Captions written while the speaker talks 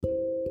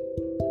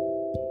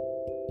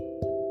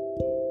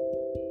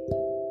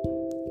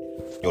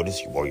Yo, this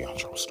is your boy Young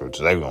Charles.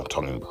 Today we're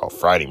talking about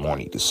Friday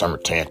morning, December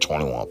 10th,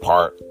 21,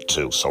 part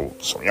 2. So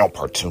you're on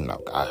part 2 now,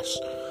 guys.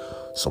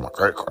 So my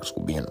credit cards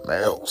will be in the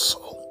mail. So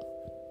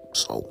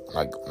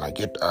when I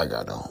get there, I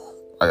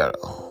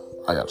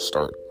gotta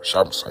start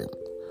shopping so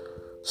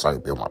I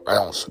can build my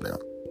balance for them.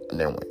 And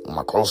then when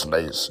my closing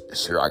day is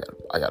here, I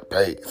gotta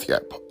pay. If you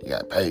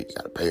gotta pay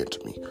it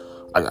to me.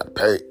 I gotta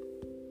pay.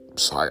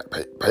 So I gotta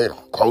pay it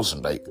on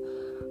closing date.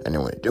 And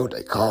then when the due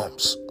date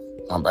comes,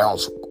 my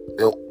balance will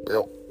build.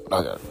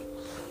 I gotta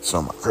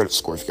sell my credit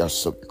score. If you gotta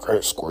sell your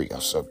credit score, you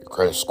gotta sell your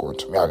credit score. And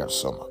to me, I gotta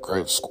sell my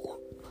credit score.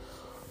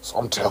 So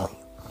I'm telling you.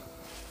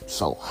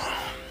 So,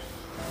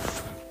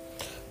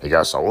 hey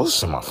guys, I was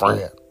to my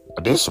friend.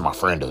 I did see my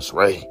friend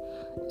Desiree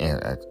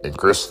and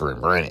Christopher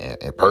and Brandon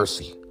and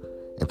Percy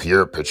and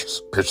Pierre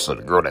pictures of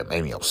the girl that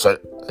made me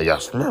upset. Hey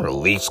guys, remember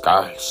Elise,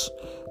 guys?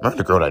 Remember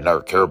the girl that never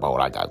cared about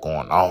what I got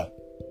going on?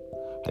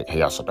 Hey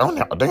guys, I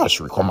think I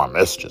should record my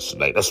messages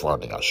today. That's what I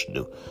think I should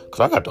do.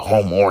 Because I got the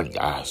whole morning,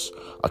 guys.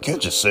 I can't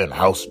just sit in the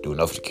house and do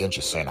nothing.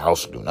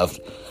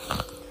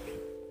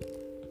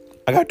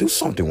 I gotta do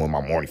something with my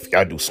morning. If you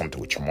gotta do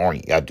something with your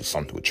morning, you gotta do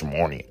something with your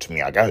morning. To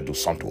me, I gotta do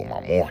something with my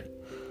morning.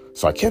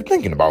 So I kept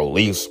thinking about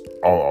Elise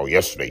all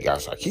yesterday,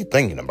 guys. I keep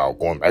thinking about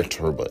going back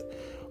to her, but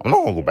I'm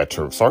not gonna go back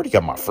to her. So I already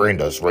got my friend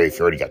Desiree. If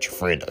you already got your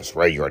friend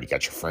Desiree, you already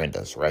got your friend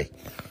Desiree.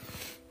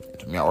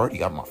 To me, I already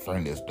got my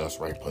friend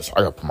Desiree. Plus, I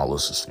gotta put my little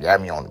sister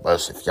Gabby on the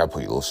bus. If you gotta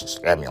put your little sister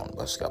Gabby on the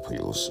bus, you gotta put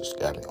your little sister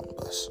Gabby on the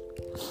bus.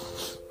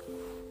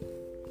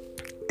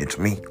 And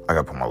to me, I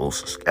gotta put my little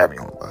sister Gabby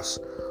on the bus.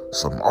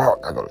 So tomorrow,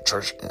 I go to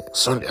church, and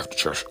Sunday after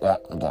church,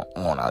 I'm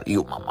going out to eat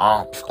with my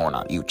mom. If you're going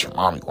out to eat with your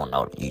mom, you're going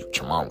out to eat with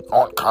your mom. We're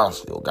going to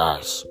Collinsville,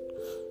 guys.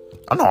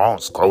 I know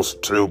Alden's closer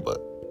too,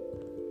 but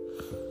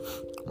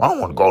I don't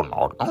want to go to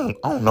Alden.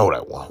 I don't know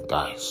that one,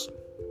 guys.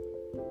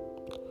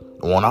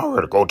 The one I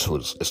rather go to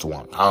is the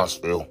one in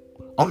Collinsville.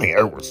 I think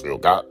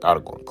Edwardsville gotta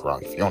go to Corral.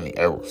 If you don't need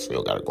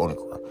Edwardsville, gotta go to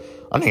Corral.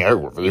 I think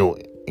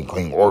Edwardsville in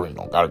Clean Oregon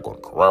gotta go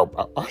to Corral.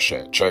 I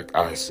should check,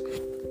 guys.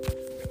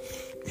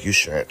 You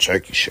should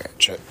check.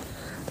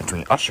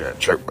 I should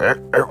check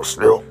with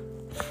Edwardsville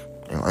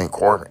and Lane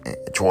Court and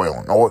Troy,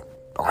 Illinois.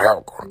 Don't have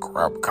to go to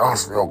Corral, but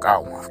Collinsville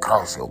got one.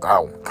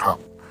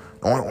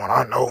 The only one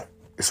I know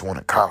is the one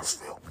in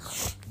Collinsville.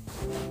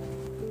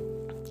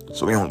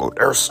 So we don't go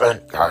there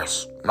Sunday,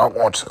 guys. I'm not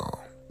going to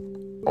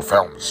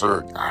O'Fallon,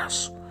 Missouri,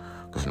 guys.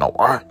 Because you know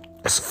why?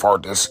 It's a far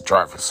distance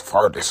drive.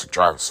 Actually,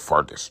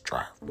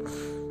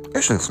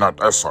 it's not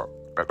that far.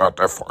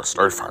 It's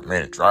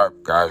 35-minute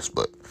drive, guys,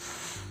 but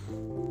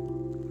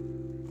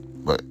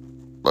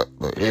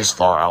it is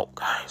far out,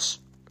 guys.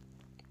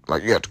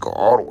 Like, you have to go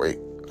all the way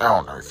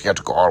down there. If you have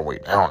to go all the way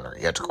down there,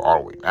 you have to go all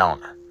the way down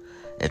there.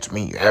 And to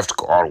me, you have to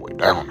go all the way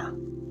down there.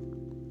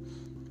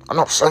 I'm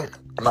not saying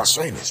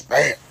it's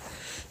bad.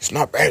 It's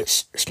not bad.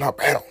 It's not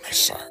bad on this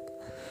side.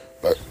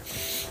 But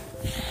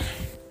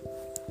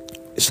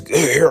it's a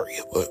good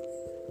area, but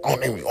I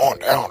don't even going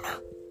down there.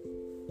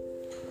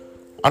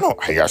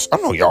 Hey guys, I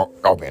know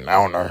y'all been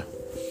down there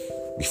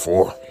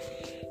before.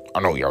 I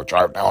know y'all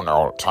drive down there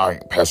all the time,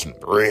 passing the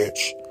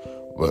bridge.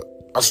 But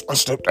I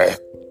stepped at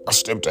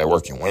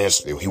work in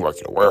Winsfield. He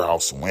worked at a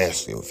warehouse in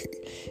Winsfield.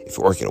 If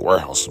you work at a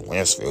warehouse in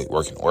Winsfield, he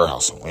work in a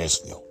warehouse in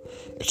Winsfield.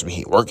 And to me,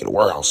 he worked at a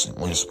warehouse in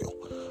Winsfield.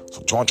 So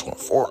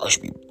 2024, I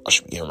should be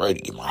getting ready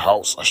to get my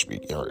house. I should be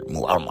getting ready to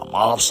move out of my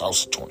mom's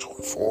house in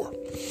 2024.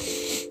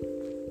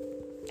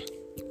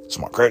 So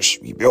my credit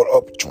should be built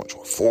up in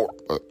 2024.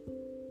 But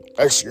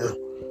next year,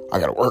 I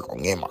gotta work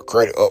on getting my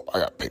credit up. I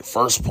gotta pay the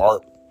first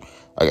part.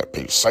 I gotta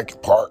pay the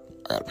second part.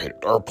 I gotta pay the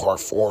third part,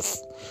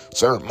 fourth.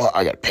 So every month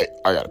I gotta pay,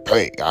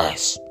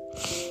 guys.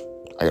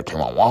 I gotta pay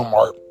my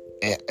Walmart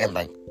and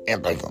Bank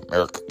of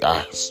America,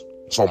 guys.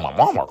 So my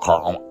Walmart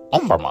card,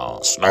 I'm buying my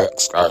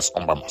snacks, guys.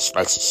 I'm buying my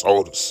snacks and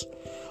sodas.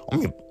 I'm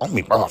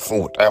be buying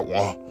food with that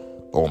one.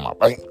 But with my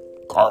bank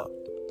card,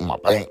 with my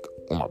bank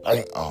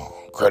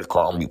credit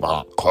card, I'm be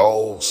buying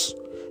clothes.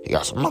 Hey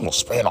guys, I'm not gonna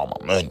spend all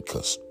my money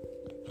because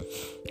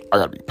I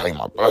gotta be paying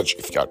my budget.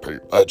 If you gotta pay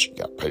your budget, you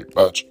gotta pay your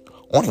budget.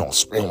 Only gonna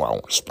spend what I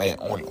want to spend.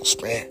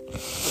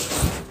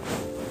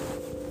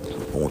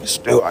 But when it's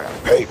due, I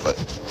gotta pay. But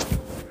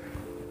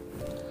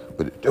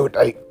the due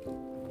date,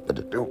 the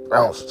due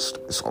balance,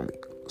 it's gonna be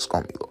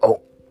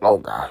low,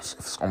 guys.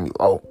 If it's gonna be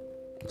low,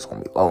 it's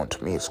gonna be low. And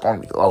to me, it's gonna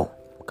be low,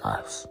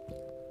 guys.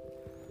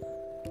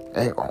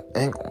 Ain't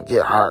gonna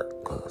get higher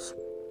because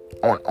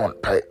I want to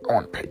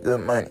pay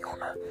good money on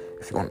her.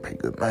 If you want to pay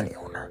good money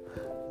on her,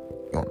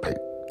 you want to pay.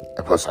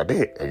 And plus, I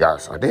did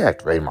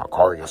activate my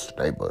car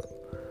yesterday, but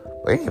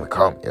it didn't even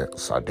come yet.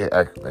 So I did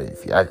activate.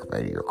 If you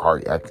activated your car,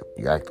 you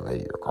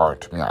activated your car.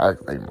 To me, I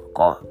activated my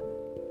car,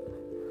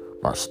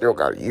 but I still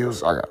gotta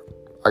use. I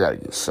gotta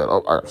get set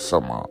up. I gotta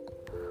set my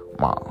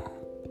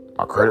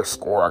credit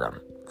score. I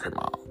gotta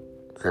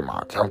create my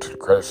account to the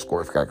credit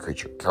score. If you gotta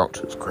create your account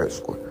to the credit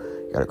score,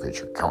 you gotta create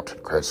your account to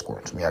the credit score.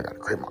 And to me, I gotta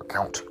create my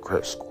account to the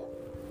credit score.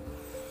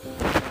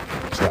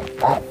 So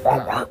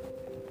Walmart,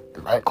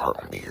 the bank card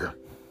gonna be here.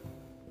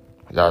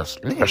 Guys,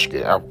 I think I should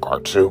get an Apple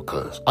Card too,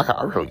 because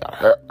I really got to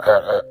have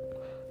that.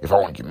 If I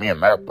want to get me a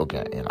MacBook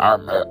and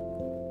iMac,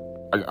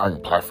 I can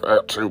apply for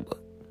that too. But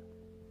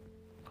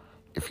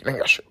if you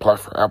think I should apply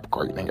for an Apple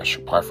Card, you think I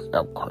should apply for an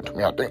Apple Card. To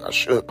me, I think I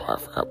should apply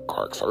for an Apple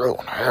Card, because I really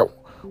want to have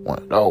one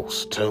of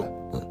those too.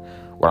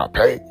 Will I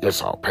pay?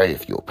 Yes, I'll pay.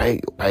 If you'll pay,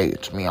 you'll pay.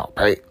 To me, I'll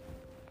pay.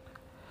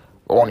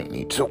 But I only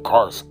need 2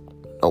 cards.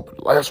 No, but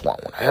the last one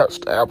I want to have is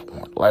the Apple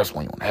one. The last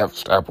one you want to have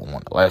is the Apple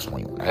one. The last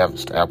one you want to have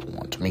is the Apple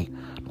one. To me,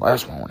 the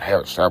last one I want to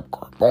have is the Apple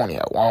Card. But only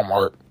at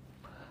Walmart.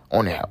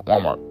 Only have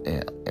Walmart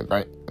and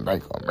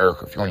Bank of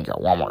America. If you only got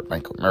Walmart,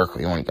 Bank of America,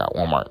 you only got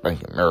Walmart,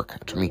 Bank of America.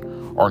 To me,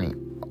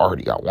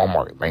 already got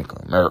Walmart and Bank of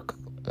America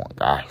one,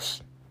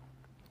 guys.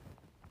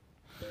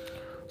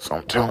 So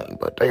I'm telling you,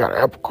 but they got an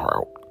Apple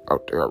Card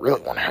out there. I really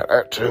want to have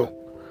that too.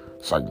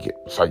 So I can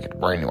get the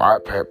brand new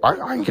iPad. I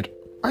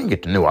can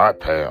get the new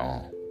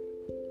iPad.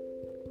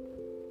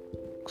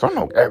 Cause I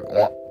know Gabby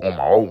want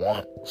my old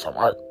one. So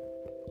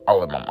I'll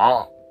let my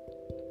mom.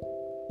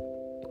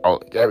 I'll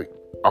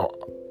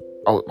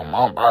let my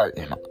mom buy it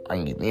and I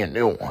can get me a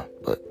new one.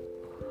 But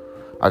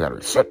I gotta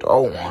reset the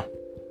old one.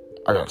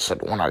 I gotta set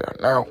the one I got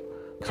now.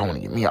 Cause I want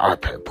to get me an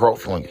iPad Pro.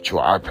 If you want to get you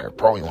an iPad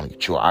Pro, you want to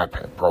get you an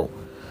iPad Pro.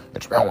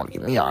 And I want to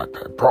get me an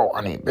iPad Pro.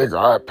 I need a bigger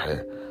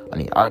iPad. I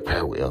need an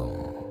iPad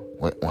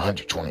with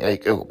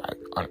 128 gigabyte.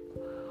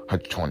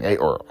 128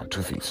 or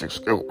 256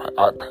 gigabyte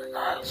iPad,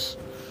 guys.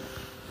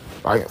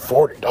 I can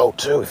afford it though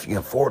too. If you can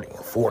afford it, you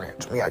can afford it.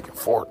 To me, I can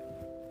afford it.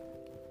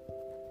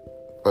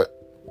 But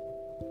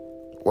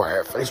will I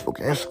have Facebook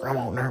and Instagram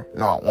on there?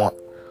 No, I won't.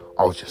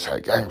 I'll just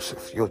have games.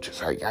 If you'll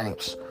just have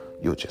games,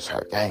 you'll just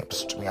have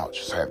games. To me, I'll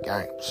just have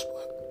games.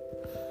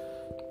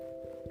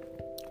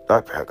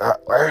 But the iPad I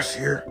got last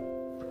year,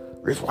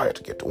 reason why I had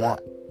to get the one.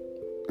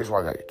 Reason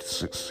why I got to get the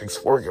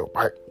 64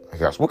 gigabyte. I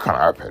guess, what kind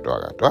of iPad do I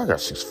got? Do I got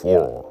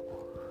 64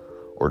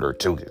 or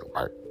 32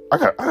 gigabyte? I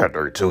got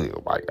 32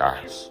 gigabyte,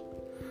 guys.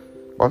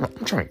 Well,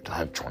 I'm trying to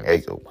have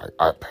 28 gigabyte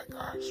iPad,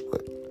 guys.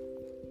 But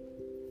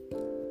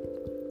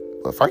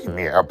if I get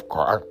me an Apple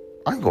Card,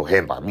 I can go ahead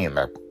and buy me a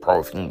MacBook Pro.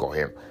 If you can go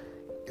ahead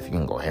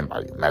and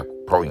buy your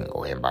MacBook Pro, you can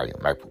go ahead and buy your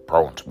MacBook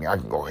Pro. And to me, I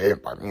can go ahead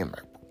and buy me a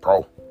MacBook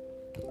Pro.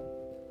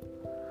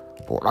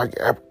 But when I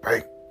get Apple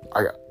Pay,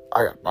 I got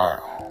to buy.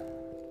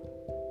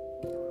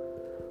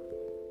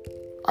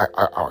 I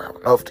don't have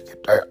enough to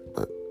get that,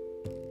 but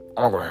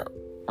I'm gonna have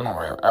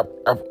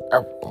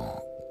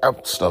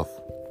Apple stuff.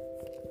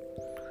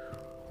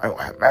 I ain't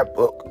gonna have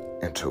MacBook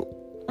into.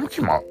 I'm gonna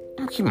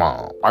keep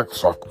my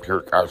Microsoft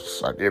computer, guys.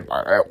 So I did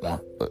buy that one,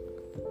 but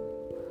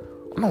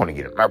I'm not gonna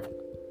get an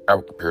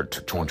Apple computer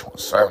to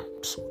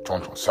 2027. So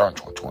 2027,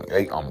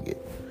 2028, I'm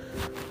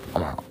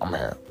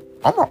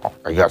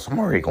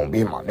already gonna be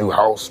in my new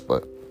house,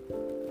 but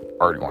I'm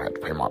already gonna have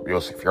to pay my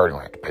bills. If you're already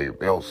gonna have to pay your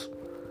bills,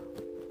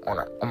 I'm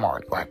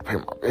already gonna have to pay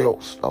my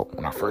bills though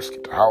when I first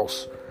get the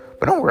house.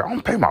 But don't worry, I'm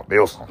gonna pay my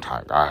bills on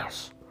time,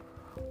 guys.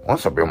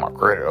 Once I build my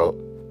credit up,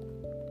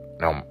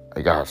 now,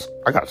 hey guys,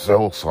 I got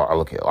Zillow, so I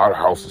look at a lot of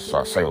houses, so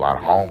I save a lot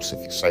of homes.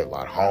 If you save a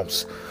lot of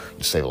homes,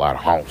 you save a lot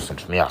of homes. And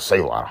to me, I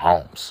save a lot of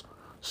homes.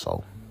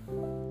 So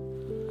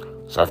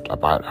after I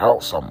buy the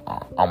house, I'm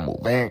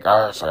move in,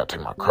 guys. I gotta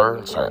take my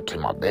curtains, I gotta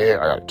take my bed,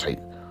 I gotta take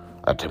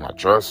my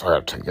dress, I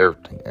gotta take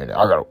everything. And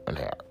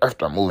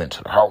after I move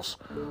into the house,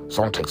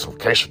 so I'm gonna take some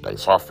vacation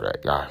days off for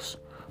that, guys.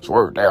 So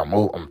every day I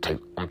move, I'm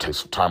gonna take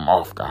some time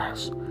off,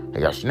 guys.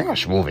 Hey guys, you think I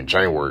should move in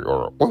January,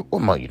 or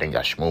what month you think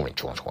I should move in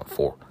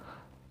 2024?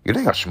 You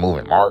think I should move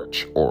in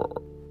March, or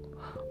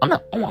I'm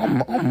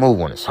moving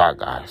when it's hot,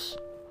 guys.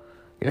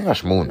 You think I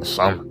should move in the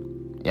summer?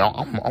 You know,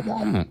 I'm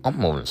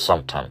moving in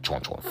summertime in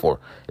 2024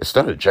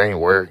 instead of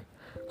January,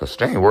 because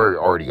January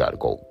already got to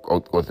go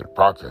through the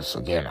process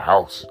of getting a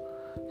house.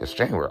 It's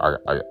January, I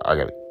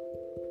gotta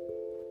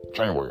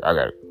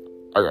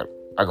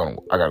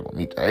go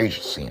meet the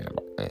agency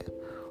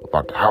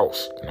about the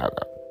house, and I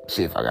gotta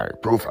see if I got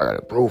it proof. I got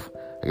it proof.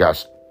 Hey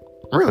guys,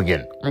 I'm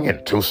getting a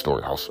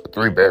 2-story house, a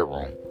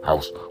 3-bedroom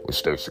house with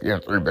stairs. Again,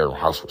 3-bedroom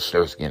house with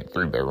stairs. Again,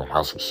 3-bedroom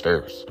house with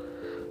stairs.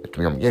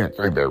 I'm getting a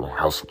 3-bedroom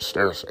house with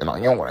stairs. And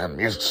you don't want to have a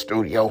music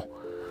studio,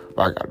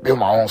 but I got to build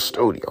my own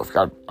studio. I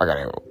got to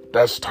have a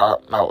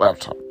desktop, not a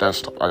laptop,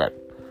 desktop. I'm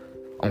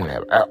going to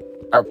have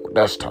Apple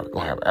desktop. You're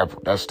going to have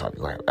Apple desktop.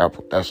 You're going to have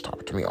Apple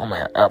desktop. To me, I'm going to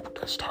have Apple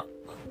desktop.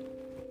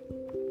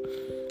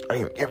 I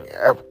didn't even get me an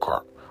Apple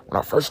Card. When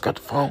I first got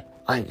the phone,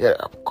 I didn't get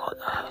an Apple Card,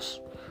 guys.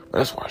 But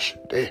that's what I should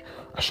have did.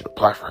 I should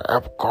apply for an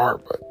Apple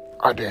Card, but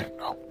I didn't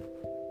know.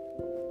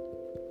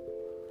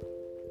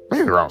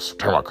 Maybe around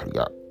September I could have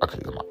got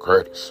my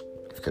credits.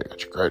 If you could have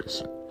got your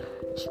credits in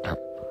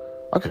September,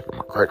 I could have got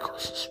my credit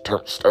cards in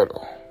September instead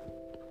of.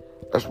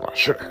 That's what I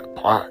should have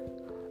applied.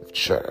 If you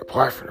should have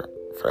applied for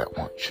that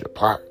one, you should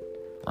apply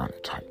around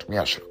that time. To me,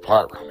 I should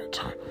apply around that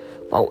time.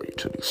 If I waited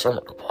till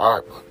December to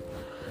apply, but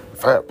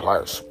if I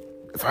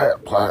had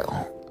applied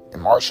in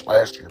March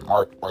last year,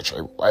 March,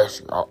 April last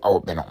year, I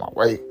would have been on my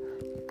way.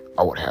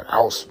 I would have had a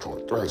house in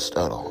 23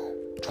 instead of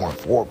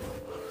 24.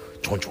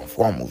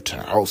 2024, I moved to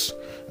the house.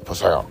 And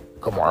plus, I got a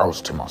couple more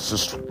hours to my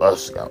sister's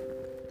bus.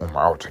 One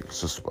more hour, take your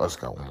sister to the bus.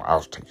 Got one more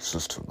hour, take your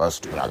sister to the bus.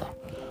 Dude, I got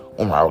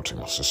one more hour, take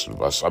my sister to the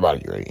bus. I'm about to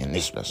get ready in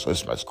this mess. So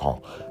this mess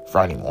called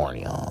Friday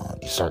morning,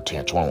 December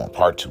 10, 21,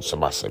 part 2.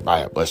 Somebody say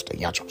bye, blessed day.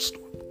 Y'all